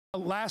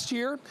last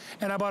year,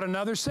 and I bought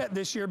another set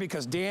this year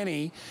because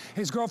Danny,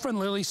 his girlfriend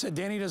Lily, said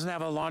Danny doesn't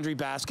have a laundry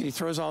basket. He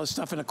throws all his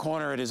stuff in a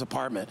corner at his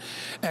apartment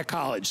at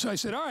college. So I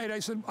said, all right. I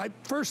said,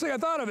 first thing I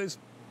thought of is,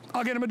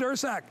 I'll get him a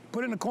DuraSack,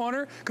 put it in a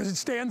corner because it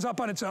stands up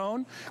on its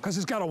own, because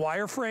it's got a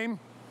wire frame,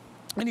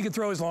 and he can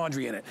throw his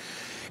laundry in it.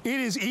 It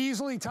is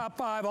easily top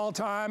 5 all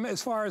time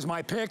as far as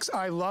my picks.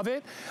 I love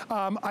it.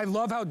 I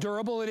love how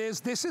durable it is.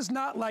 This is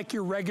not like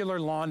your regular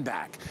lawn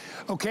bag,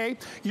 okay?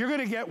 You're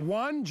gonna get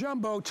one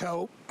jumbo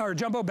tote, or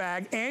jumbo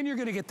bag, and you're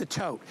gonna get the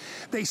tote.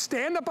 They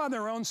stand up on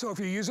their own, so if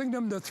you're using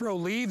them to throw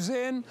leaves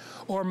in,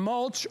 or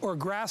mulch, or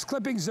grass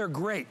clippings, they're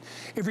great.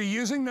 If you're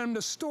using them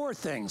to store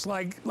things,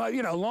 like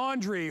you know,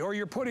 laundry, or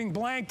you're putting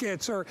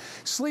blankets, or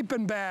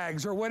sleeping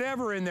bags, or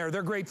whatever in there,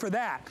 they're great for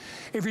that.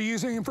 If you're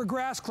using them for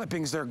grass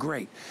clippings, they're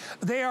great.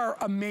 They are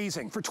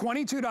amazing. For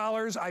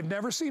 $22, I've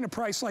never seen a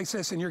price like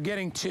this, and you're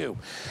getting 2.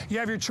 You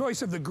have your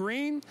choice of the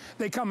green.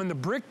 They come in the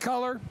brick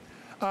color.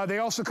 They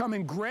also come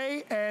in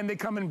gray, and they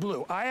come in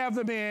blue. I have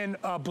them in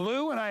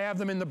blue, and I have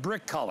them in the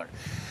brick color.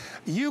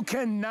 You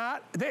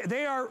cannot,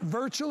 they are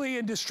virtually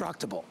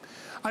indestructible.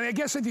 I mean, I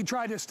guess if you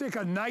tried to stick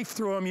a knife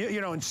through them,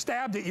 you know, and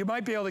stabbed it, you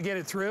might be able to get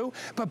it through.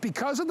 But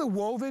because of the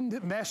woven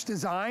mesh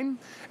design,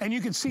 and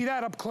you can see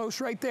that up close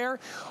right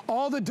there,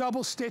 all the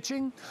double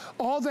stitching,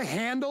 all the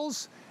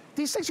handles,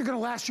 these things are gonna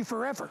last you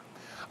forever,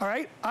 all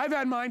right? I've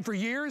had mine for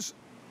years,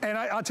 and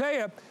I'll tell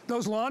you,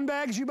 those lawn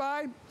bags you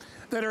buy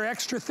that are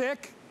extra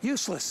thick,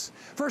 useless.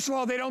 First of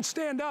all, they don't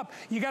stand up.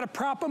 You gotta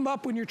prop them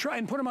up when you're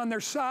trying, put them on their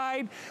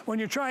side when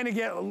you're trying to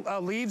get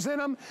leaves in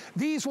them.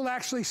 These will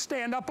actually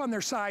stand up on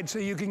their side so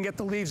you can get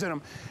the leaves in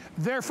them.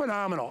 They're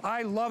phenomenal.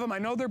 I love them. I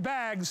know they're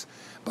bags,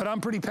 but I'm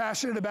pretty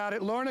passionate about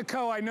it. Lorna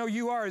Co., I know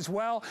you are as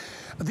well.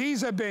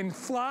 These have been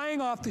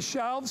flying off the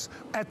shelves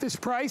at this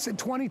price at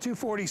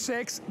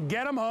 $22.46.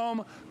 Get them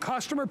home.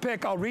 Customer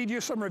pick. I'll read you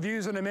some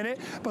reviews in a minute,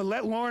 but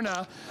let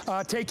Lorna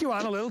take you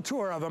on a little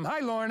tour of them. Hi,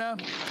 Lorna.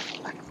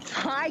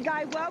 Hi,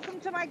 Guy.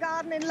 Welcome to my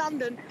garden in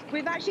London.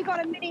 We've actually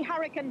got a mini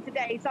hurricane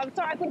today, so I'm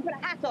sorry I couldn't put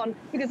a hat on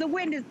because the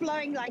wind is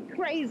blowing like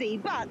crazy,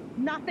 but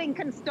nothing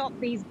can stop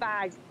these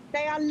bags.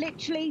 They are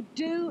literally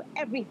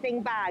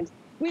do-everything bags.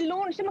 We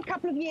launched them a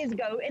couple of years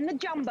ago in the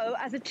jumbo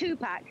as a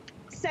 2-pack,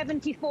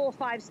 74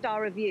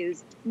 5-star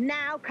reviews.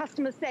 Now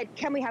customers said,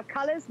 can we have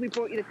colors? We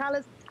brought you the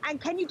colors.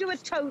 And can you do a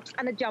tote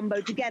and a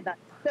jumbo together?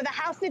 So the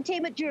house-knit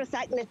team at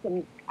DuraSack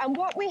listened. And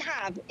what we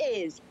have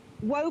is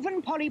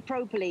woven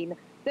polypropylene.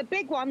 The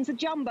big ones, the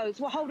jumbos,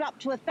 will hold up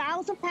to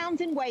 1,000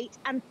 pounds in weight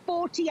and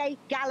 48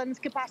 gallons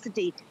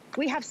capacity.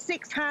 We have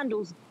 6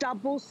 handles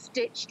double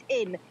stitched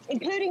in,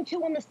 including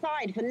 2 on the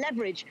side for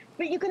leverage.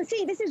 But you can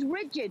see this is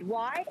rigid.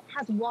 Why? It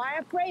has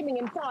wire framing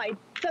inside,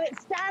 so it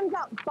stands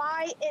up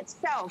by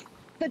itself.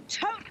 The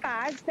tote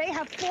bags, they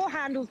have 4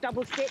 handles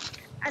double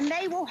stitched, and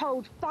they will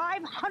hold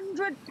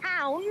 500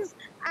 pounds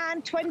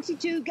and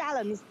 22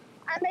 gallons.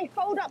 And they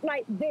fold up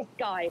like this,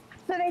 guy.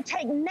 So they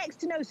take next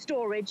to no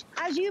storage.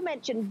 As you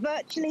mentioned,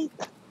 virtually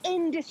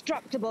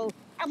indestructible.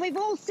 And we've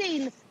all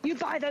seen you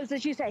buy those,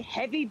 as you say,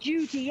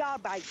 heavy-duty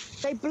yard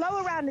bags. They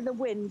blow around in the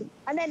wind,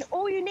 and then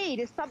all you need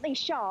is something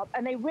sharp,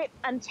 and they rip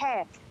and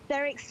tear.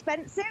 They're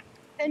expensive.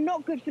 They're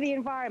not good for the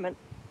environment.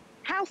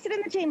 Houston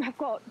and the team have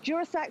got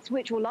DuraSacks,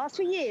 which will last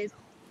for years.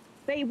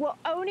 They will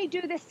only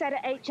do this set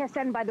at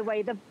HSN, by the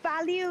way. The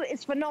value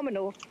is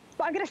phenomenal.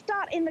 But I'm going to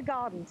start in the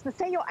garden. So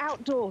say you're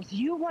outdoors,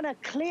 you want to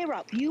clear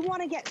up, you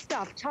want to get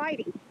stuff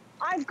tidy.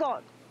 I've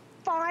got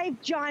 5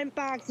 giant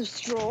bags of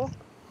straw.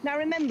 Now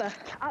remember,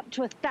 up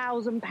to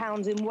 1,000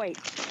 pounds in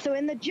weight. So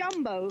in the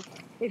jumbo,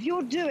 if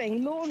you're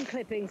doing lawn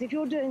clippings, if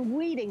you're doing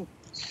weeding,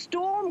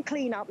 storm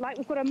cleanup, like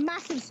we've got a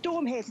massive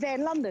storm here today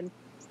in London,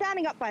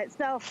 standing up by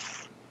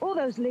itself, all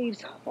those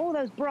leaves, all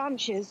those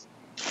branches,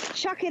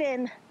 chuck it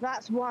in,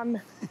 that's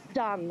one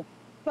done.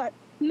 But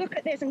look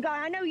at this, and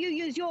Guy, I know you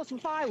use yours for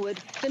firewood.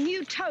 The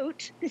new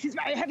tote, this is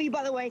very heavy,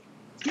 by the way.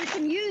 You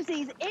can use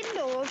these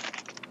indoors,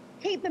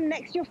 keep them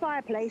next to your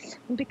fireplace,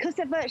 and because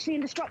they're virtually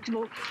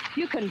indestructible,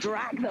 you can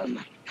drag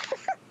them.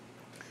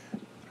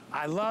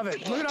 I love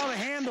it. Look at all the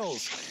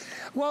handles.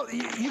 Well,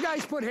 you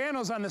guys put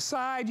handles on the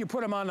side, you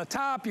put them on the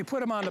top, you put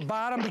them on the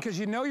bottom because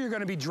you know you're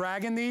gonna be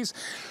dragging these.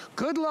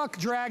 Good luck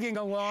dragging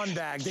a lawn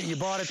bag that you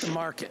bought at the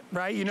market,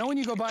 right? You know when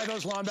you go buy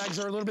those lawn bags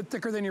that are a little bit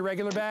thicker than your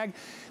regular bag,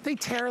 they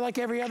tear like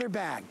every other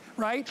bag,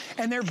 right?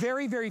 And they're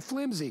very, very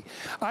flimsy.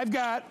 I've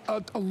got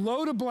a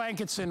load of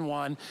blankets in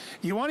one.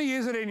 You wanna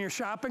use it in your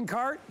shopping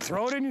cart,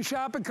 throw it in your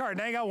shopping cart.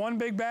 Now you got one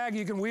big bag,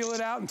 you can wheel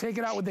it out and take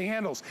it out with the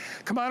handles.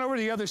 Come on over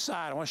to the other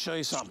side, I wanna show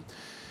you something.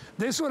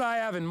 This is what I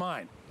have in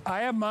mine.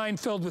 I have mine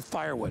filled with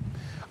firewood,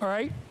 all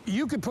right?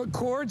 You could put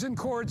cords and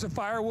cords of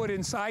firewood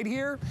inside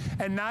here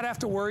and not have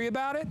to worry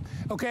about it,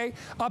 okay?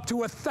 Up to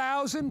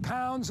 1,000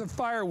 pounds of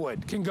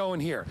firewood can go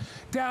in here.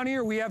 Down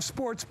here, we have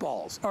sports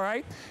balls, all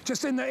right?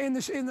 Just in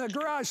the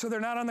garage, so they're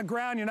not on the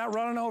ground, you're not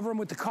running over them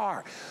with the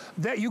car.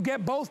 That you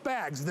get both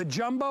bags, the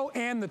jumbo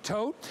and the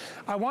tote.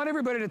 I want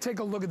everybody to take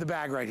a look at the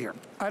bag right here.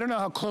 I don't know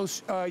how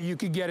close you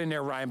could get in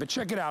there, Ryan, but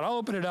check it out. I'll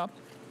open it up,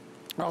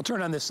 or I'll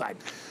turn on this side.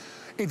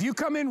 If you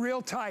come in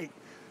real tight,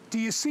 Do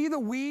you see the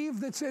weave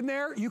that's in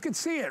there? You can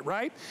see it,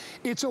 right?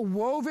 It's a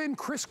woven,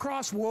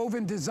 crisscross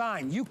woven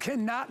design. You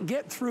cannot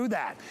get through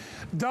that.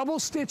 Double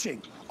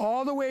stitching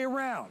all the way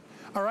around.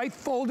 All right,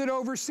 folded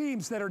over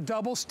seams that are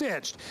double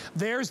stitched.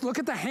 Look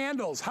at the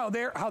handles, how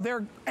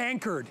they're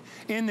anchored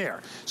in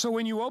there. So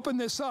when you open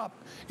this up,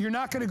 you're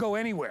not gonna go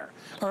anywhere,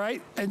 all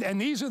right?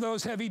 And these are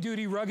those heavy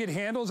duty rugged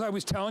handles I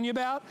was telling you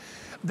about.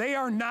 They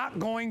are not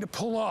going to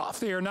pull off.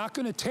 They are not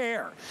gonna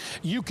tear.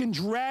 You can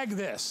drag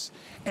this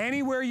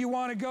anywhere you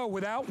wanna go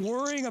without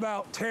worrying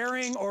about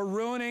tearing or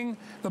ruining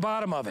the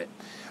bottom of it.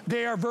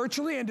 They are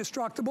virtually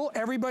indestructible.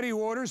 Everybody who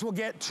orders will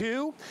get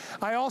 2.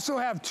 I also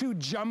have 2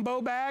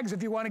 jumbo bags.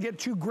 If you want to get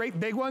 2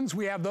 great big ones,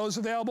 we have those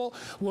available.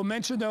 We'll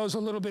mention those a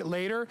little bit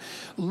later.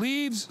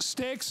 Leaves,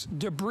 sticks,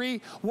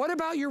 debris. What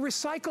about your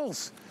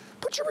recycles?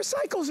 Put your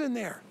recycles in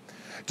there.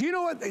 Do you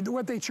know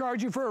what they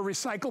charge you for a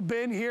recycle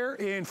bin here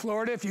in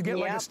Florida if you get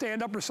like a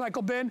stand-up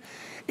recycle bin?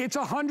 It's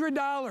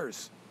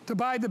 $100 to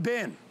buy the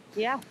bin.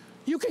 Yeah.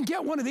 You can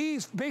get one of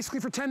these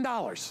basically for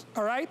 $10,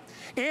 all right?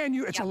 And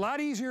it's a lot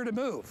easier to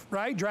move,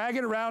 right? Drag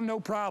it around, no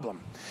problem.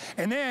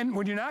 And then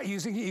when you're not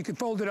using it, you can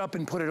fold it up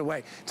and put it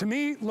away. To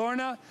me,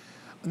 Lorna,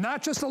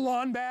 not just a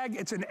lawn bag,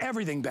 it's an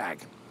everything bag.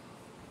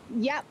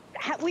 Yep,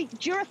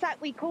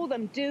 DuraSack, we call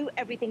them do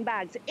everything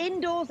bags.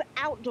 Indoors,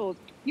 outdoors.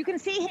 You can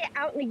see here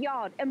out in the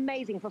yard,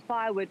 amazing for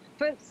firewood,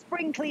 for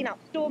spring cleanup,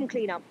 storm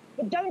cleanup.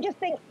 But don't just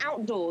think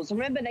outdoors.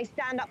 Remember, they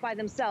stand up by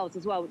themselves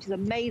as well, which is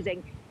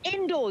amazing.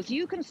 Indoors,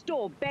 you can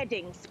store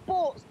bedding,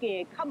 sports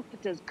gear,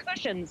 comforters,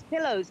 cushions,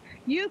 pillows.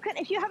 You can,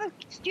 if you have a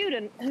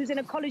student who's in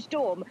a college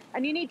dorm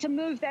and you need to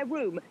move their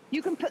room,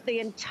 you can put the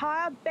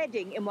entire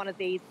bedding in one of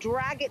these,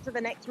 drag it to the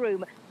next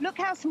room. Look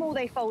how small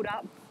they fold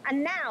up.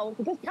 And now,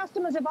 because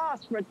customers have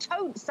asked for a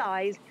tote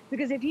size,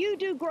 because if you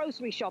do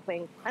grocery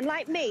shopping, and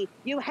like me,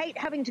 you hate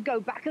having to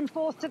go back and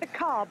forth to the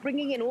car,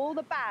 bringing in all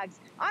the bags.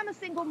 I'm a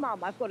single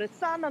mum. I've got a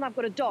son and I've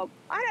got a dog.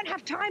 I don't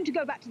have time to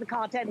go back to the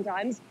car 10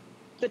 times.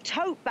 The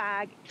tote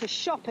bag for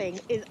shopping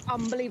is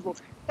unbelievable.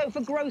 So for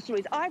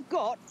groceries, I've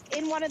got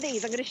in one of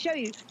these, I'm going to show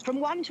you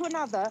from one to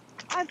another,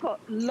 I've got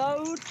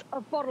loads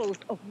of bottles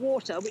of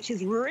water, which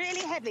is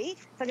really heavy.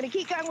 So I'm going to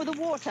keep going with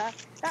the water.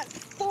 That's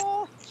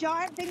 4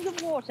 giant things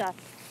of water,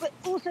 but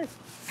also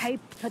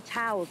paper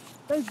towels,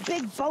 those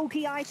big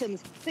bulky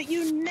items that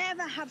you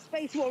never have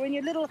space for in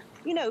your little,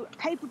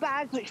 paper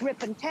bags which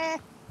rip and tear.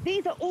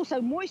 These are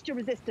also moisture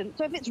resistant.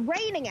 So if it's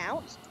raining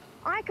out,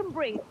 I can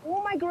bring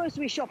all my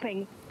grocery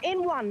shopping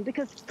in one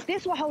because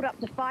this will hold up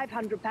to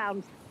 500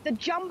 pounds. The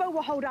jumbo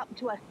will hold up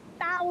to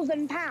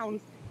 1,000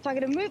 pounds. So I'm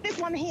going to move this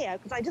one here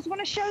because I just want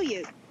to show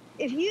you.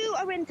 If you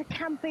are into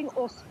camping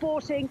or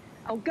sporting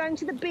or going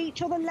to the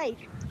beach or the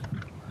lake,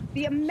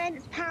 the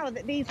immense power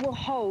that these will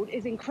hold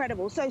is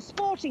incredible. So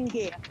sporting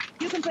gear,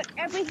 you can put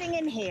everything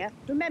in here.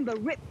 Remember,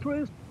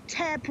 rip-proof,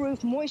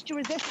 tear-proof,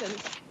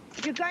 moisture-resistant.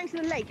 If you're going to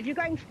the lake, if you're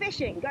going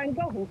fishing, going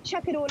golfing,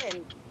 chuck it all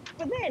in.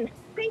 But then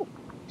think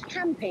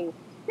camping.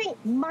 Think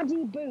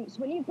muddy boots.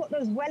 When you've got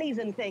those wellies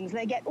and things,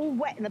 they get all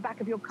wet in the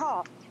back of your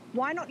car.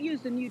 Why not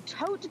use the new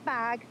tote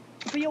bag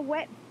for your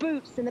wet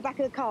boots in the back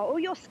of the car or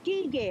your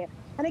ski gear?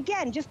 And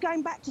again, just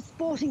going back to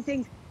sporting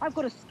things, I've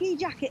got a ski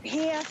jacket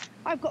here.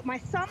 I've got my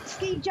son's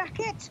ski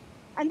jacket.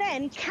 And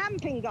then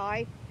camping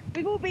guy,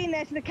 we've all been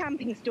there to the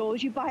camping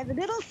stores. You buy the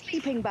little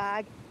sleeping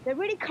bag. They're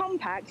really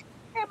compact.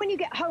 And when you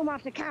get home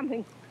after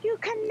camping, you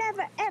can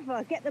never,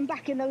 ever get them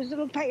back in those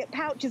little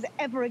pouches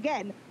ever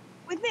again.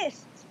 With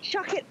this,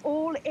 chuck it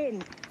all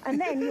in,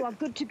 and then you are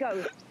good to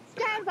go.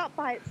 Stands up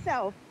by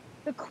itself.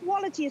 The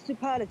quality is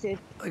superlative.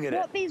 Look at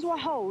what these will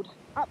hold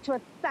up to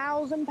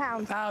 1,000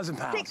 pounds. 1,000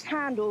 pounds. 6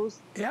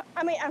 handles. Yeah.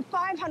 I mean, and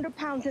 500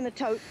 pounds in the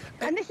tote.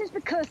 And this is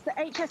because the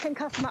HSN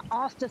customer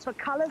asked us for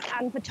colors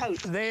and for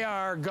totes. They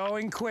are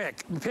going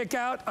quick. Pick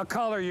out a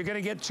color. You're going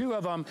to get 2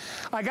 of them.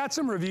 I got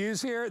some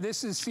reviews here.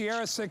 This is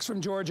Sierra 6 from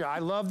Georgia. I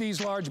love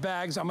these large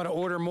bags. I'm going to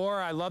order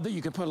more. I love that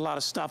you can put a lot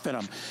of stuff in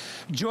them.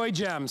 Joy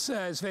Gem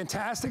says,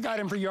 fantastic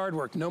item for yard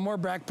work. No more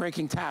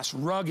back-breaking tasks.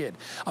 Rugged.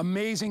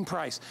 Amazing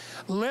price.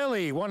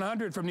 Lily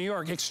 100 from New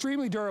York.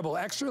 Extremely durable.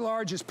 Extra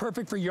large is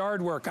perfect for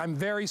yard work. I'm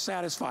very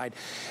satisfied.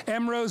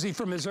 M. Rosie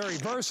from Missouri.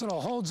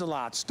 Versatile, holds a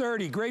lot,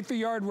 sturdy, great for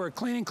yard work,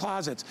 cleaning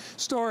closets,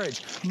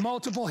 storage,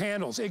 multiple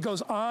handles. It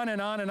goes on and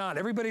on and on.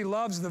 Everybody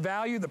loves the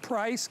value, the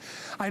price.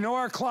 I know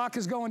our clock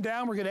is going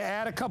down. We're going to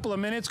add a couple of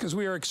minutes because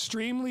we are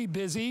extremely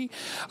busy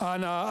at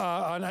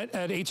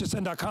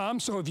hsn.com.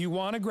 So if you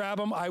want to grab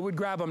them, I would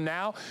grab them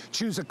now.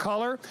 Choose a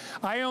color.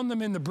 I own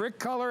them in the brick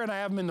color and I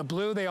have them in the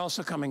blue. They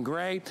also come in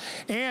gray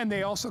and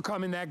they also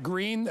come in that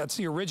green. That's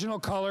the original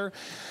color.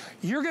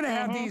 You're going to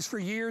have these for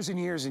years and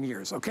years and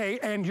years, okay?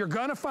 And you're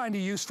going to find a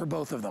use for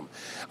both of them,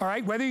 all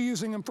right? Whether you're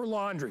using them for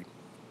laundry,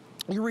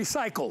 your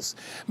recycles.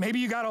 Maybe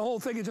you got a whole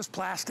thing of just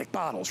plastic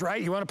bottles,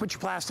 right? You want to put your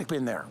plastic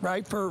bin there,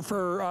 right? To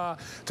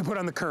put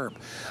on the curb.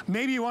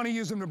 Maybe you want to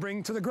use them to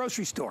bring to the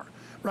grocery store,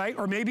 right?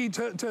 Or maybe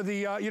to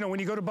the, you know, when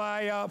you go to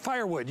buy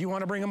firewood, you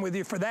want to bring them with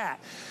you for that.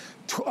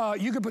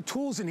 You could put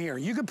tools in here.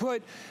 You could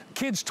put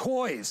kids'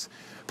 toys.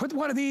 Put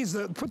one of these,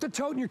 put the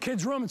tote in your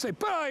kid's room and say,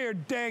 put all your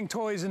dang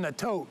toys in the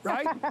tote,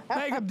 right?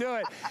 Make them do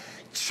it.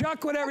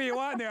 Chuck whatever you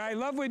want in there. I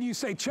love when you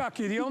say chuck.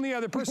 You're the only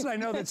other person I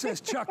know that says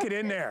chuck it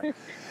in there.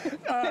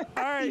 All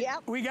right,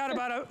 yep. we got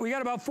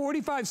about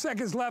 45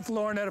 seconds left,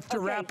 Lauren, to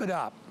wrap it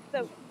up.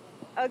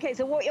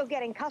 So what you're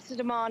getting, customer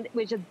demand,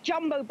 which is a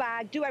jumbo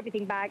bag, do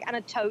everything bag, and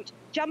a tote.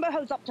 Jumbo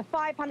holds up to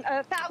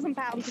 1,000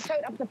 pounds, a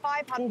tote up to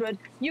 500.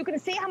 You can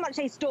see how much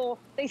they store.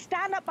 They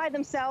stand up by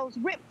themselves,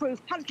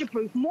 rip-proof,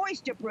 puncture-proof,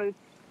 moisture-proof,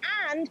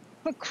 and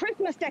for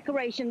Christmas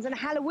decorations and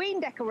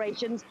Halloween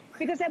decorations,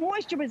 because they're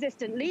moisture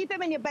resistant. Leave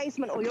them in your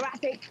basement or your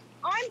attic.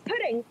 I'm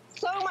putting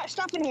so much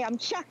stuff in here. I'm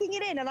chucking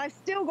it in, and I've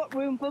still got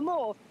room for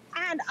more.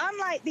 And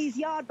unlike these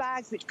yard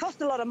bags, which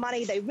cost a lot of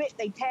money, they rip,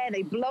 they tear,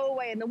 they blow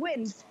away in the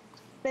wind,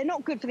 they're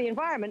not good for the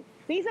environment.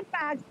 These are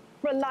bags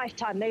for a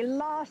lifetime. They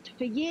last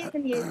for years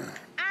and years.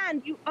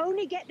 And you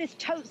only get this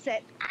tote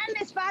set and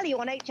this value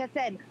on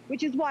HSN,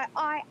 which is why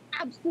I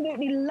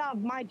absolutely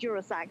love my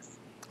DuraSacks.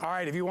 All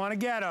right, if you want to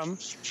get them,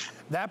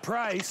 that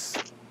price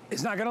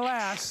is not going to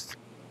last.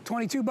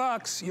 22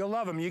 bucks, you'll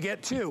love them. You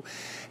get two.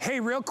 Hey,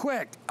 real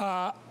quick,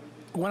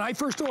 when I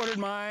first ordered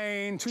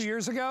mine 2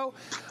 years ago,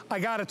 I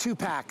got a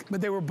 2-pack,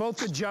 but they were both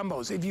the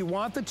jumbos. If you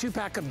want the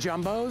 2-pack of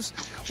jumbos,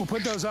 we'll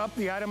put those up,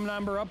 the item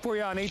number up for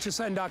you on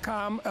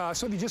hsn.com.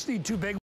 So if you just need 2 big